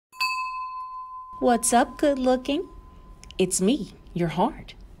What's up, good looking? It's me, your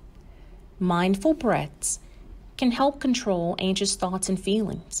heart. Mindful breaths can help control anxious thoughts and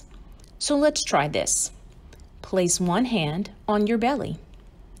feelings. So let's try this. Place one hand on your belly.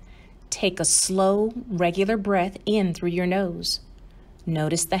 Take a slow, regular breath in through your nose.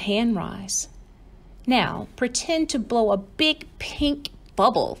 Notice the hand rise. Now, pretend to blow a big pink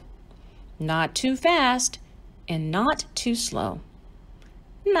bubble. Not too fast and not too slow.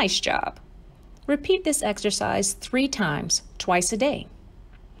 Nice job. Repeat this exercise 3 times, twice a day.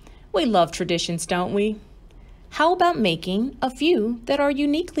 We love traditions, don't we? How about making a few that are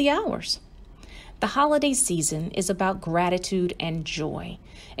uniquely ours? The holiday season is about gratitude and joy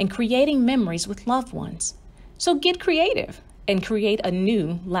and creating memories with loved ones. So get creative and create a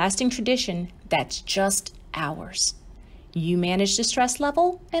new, lasting tradition that's just ours. You manage the stress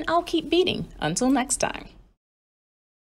level, and I'll keep beating. Until next time.